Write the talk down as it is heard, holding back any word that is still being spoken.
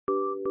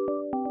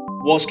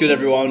What's good,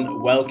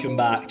 everyone? Welcome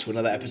back to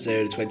another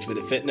episode of 20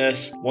 Minute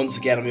Fitness. Once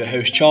again, I'm your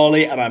host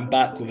Charlie, and I'm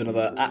back with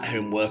another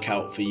at-home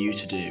workout for you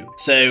to do.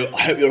 So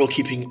I hope you're all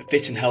keeping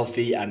fit and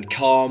healthy and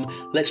calm.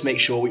 Let's make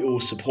sure we all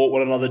support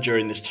one another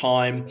during this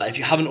time. If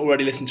you haven't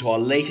already listened to our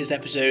latest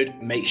episode,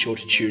 make sure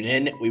to tune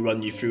in. We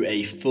run you through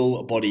a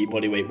full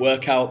bodyweight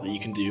workout that you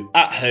can do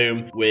at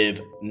home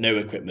with no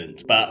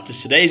equipment. But for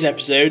today's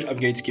episode, I'm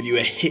going to give you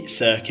a HIIT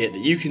circuit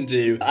that you can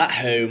do at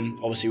home.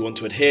 Obviously, we want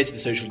to adhere to the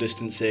social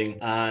distancing,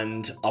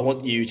 and I want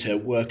you to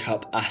work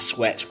up a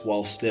sweat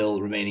while still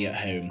remaining at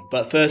home.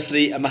 But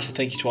firstly, a massive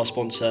thank you to our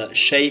sponsor,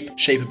 Shape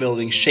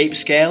Building Shape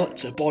Scale.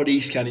 It's a body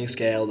scanning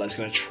scale that's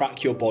going to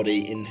track your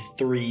body in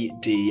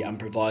 3D and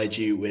provide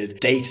you with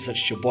data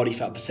such as your body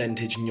fat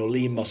percentage and your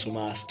lean muscle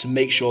mass to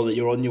make sure that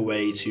you're on your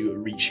way to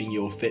reaching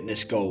your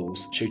fitness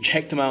goals. So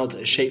check them out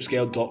at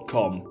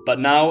shapescale.com. But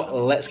now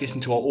let's get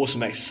into our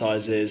awesome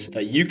exercises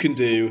that you can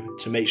do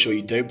to make sure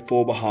you don't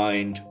fall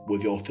behind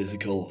with your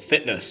physical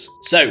fitness.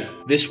 So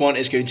this one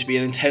is going to be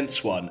an intense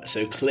one,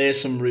 so clear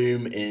some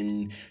room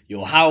in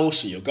your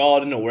house or your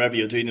garden or wherever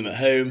you're doing them at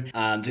home,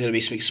 and there's going to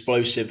be some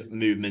explosive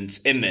movements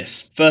in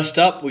this. First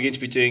up, we're going to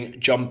be doing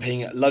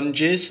jumping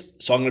lunges.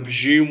 So I'm going to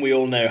presume we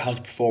all know how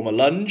to perform a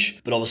lunge,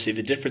 but obviously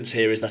the difference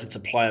here is that it's a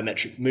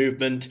plyometric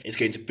movement. It's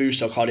going to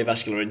boost our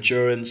cardiovascular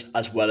endurance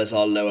as well as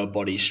our lower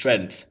body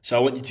strength. So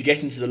I want you to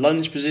get into the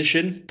lunge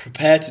position,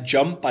 prepare to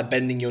jump by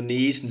bending your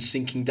knees and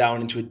sinking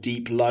down into a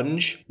deep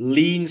lunge,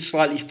 lean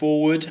slightly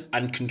forward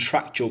and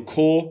contract your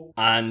core,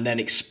 and then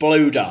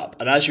explode up.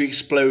 And as you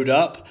explode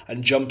up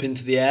and jump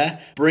into the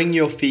air, bring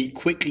your feet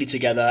quickly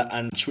together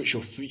and switch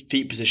your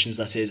feet positions,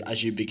 that is,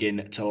 as you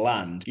begin to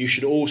land. You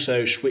should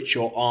also switch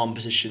your arm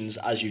positions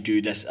as you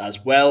do this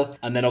as well.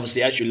 And then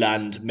obviously as you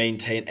land,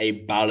 maintain a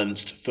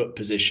balanced foot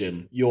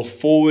position. Your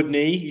forward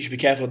knee, you should be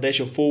careful of this,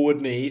 your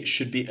forward knee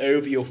should be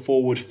over your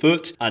forward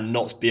foot and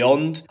not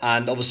beyond.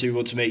 And obviously we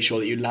want to make sure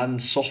that you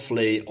land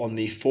softly on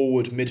the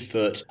forward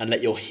midfoot and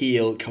let your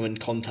heel come in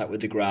contact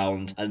with the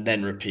ground and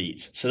then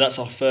repeat. So that's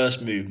our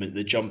first movement,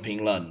 the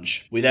jumping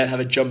lunge. We then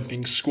have a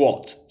jumping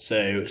squat.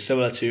 So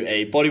similar to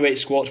a bodyweight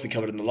squat we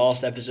covered in the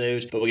last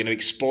episode, but we're going to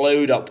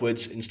explode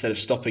upwards instead of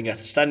stopping at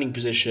a standing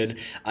position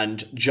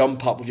and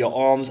jump up with your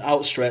arms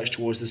outstretched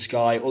towards the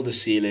sky or the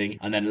ceiling,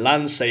 and then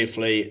land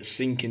safely,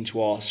 sink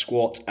into our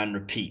squat and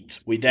repeat.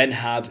 We then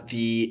have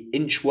the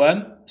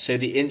inchworm. So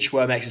the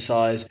inchworm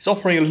exercise is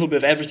offering a little bit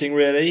of everything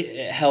really.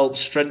 It helps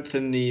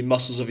strengthen the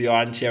muscles of your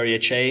anterior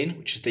chain,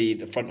 which is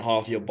the front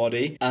half of your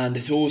body, and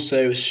it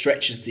also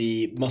stretches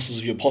the muscles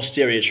of your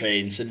posterior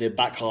chain, so the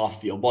back half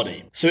of your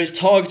body. So it's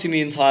targeting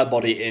the entire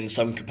body in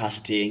some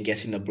capacity and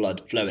getting the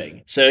blood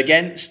flowing. So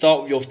again,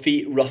 start with your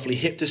feet roughly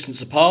hip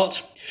distance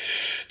apart.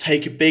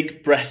 Take a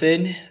big breath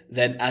in.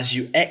 Then as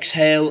you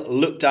exhale,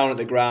 look down at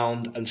the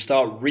ground and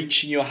start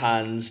reaching your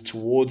hands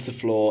towards the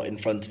floor in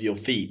front of your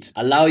feet.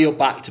 Allow your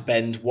back to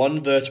bend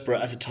one vertebra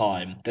at a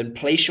time. Then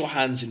place your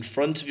hands in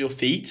front of your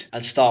feet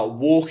and start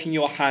walking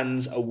your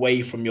hands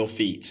away from your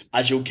feet.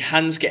 As your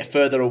hands get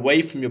further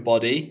away from your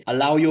body,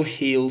 allow your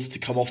heels to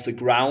come off the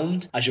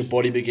ground as your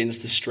body begins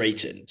to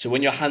straighten. So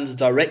when your hands are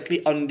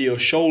directly under your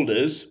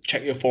shoulders,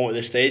 check your form at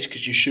this stage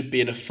because you should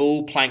be in a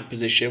full plank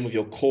position with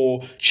your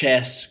core,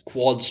 chest,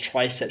 quads,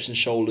 triceps and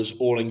shoulders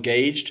all engaged.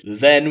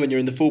 Then when you're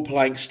in the full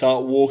plank,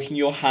 start walking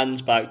your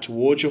hands back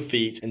towards your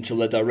feet until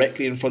they're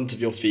directly in front of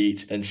your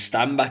feet. Then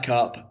stand back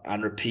up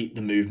and repeat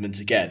the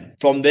movement again.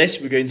 From this,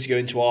 we're going to go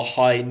into our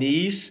high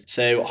knees.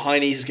 So high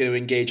knees is going to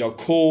engage our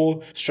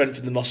core,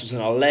 strengthen the muscles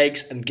in our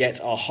legs and get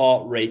our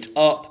heart rate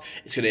up.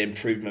 It's going to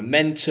improve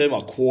momentum,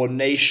 our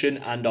coordination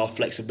and our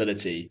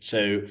flexibility.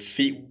 So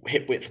feet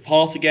hip width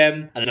apart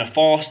again, and in a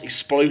fast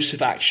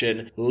explosive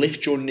action,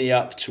 lift your knee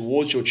up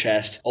towards your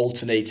chest,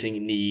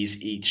 alternating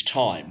knees each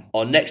time.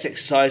 Our next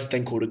exercise is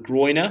then called a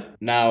groiner.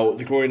 Now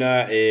the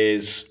groiner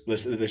is,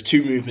 there's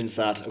two movements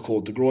that are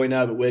called the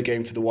groiner, but we're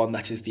going for the one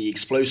that is the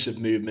explosive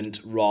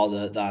movement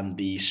rather than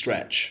the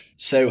stretch.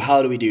 So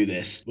how do we do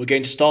this? We're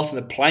going to start in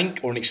the plank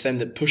or an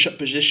extended push-up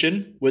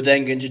position. We're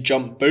then going to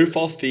jump both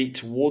our feet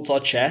towards our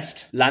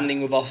chest,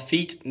 landing with our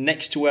feet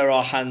next to where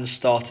our hands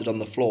started on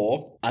the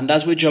floor. And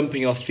as we're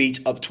jumping our feet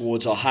up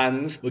towards our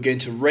hands, we're going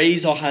to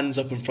raise our hands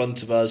up in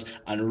front of us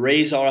and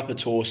raise our upper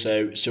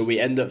torso so we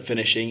end up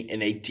finishing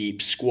in a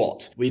deep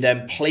squat. We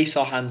then place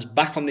our hands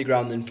back on the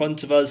ground in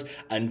front of us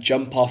and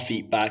jump our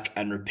feet back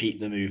and repeat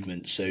the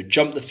movement. So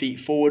jump the feet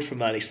forward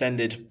from an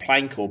extended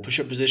plank or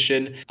push-up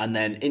position and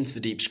then into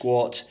the deep squat,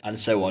 and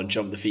so on,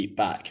 jump the feet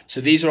back. So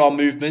these are our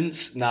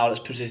movements. Now let's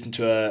put it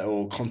into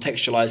or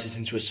contextualize it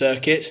into a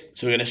circuit.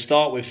 So we're going to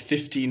start with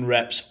 15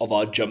 reps of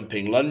our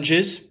jumping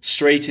lunges,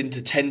 straight into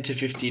 10 to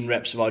 15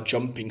 reps of our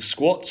jumping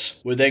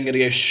squats. We're then going to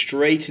go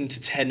straight into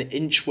 10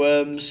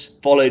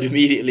 inchworms, followed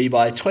immediately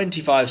by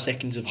 25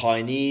 seconds of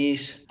high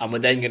knees, And we're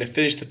then going to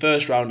finish the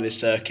first round of this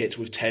circuit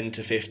with 10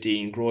 to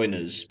 15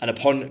 groiners. And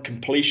upon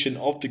completion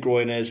of the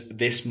groiners,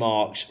 this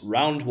marks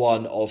round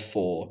 1 of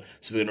 4.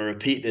 So we're going to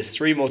repeat this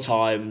 3 more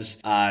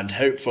times, and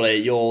hopefully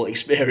you'll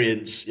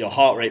experience your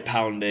heart rate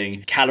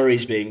pounding,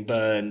 calories being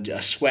burned,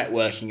 a sweat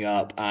working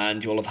up,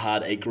 and you'll have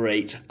had a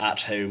great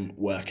at-home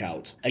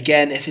workout.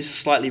 Again, if this is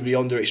slightly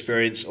beyond your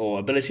experience or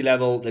ability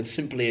level, then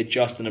simply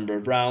adjust the number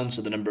of rounds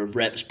or the number of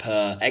reps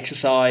per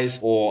exercise,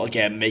 or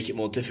again, make it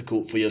more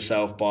difficult for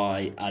yourself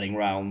by adding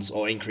rounds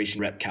or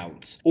increasing rep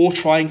counts. Or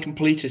try and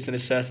complete it in a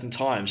certain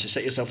time. So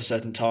set yourself a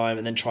certain time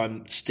and then try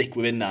and stick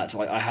within that. So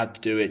like I had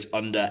to do it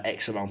under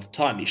X amount of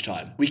time each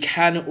time. We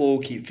can all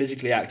keep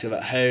physically active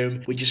at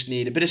home. We just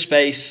need a bit of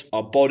space,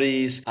 our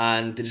bodies,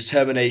 and the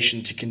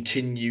determination to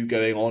continue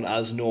going on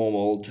as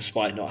normal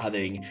despite not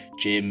having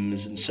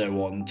gyms and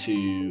so on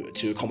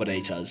to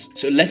accommodate us.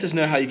 So let us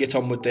know how you get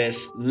on with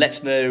this.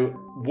 Let's know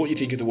what you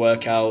think of the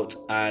workout,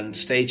 and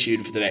stay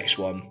tuned for the next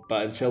one.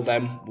 But until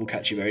then, we'll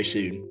catch you very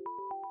soon.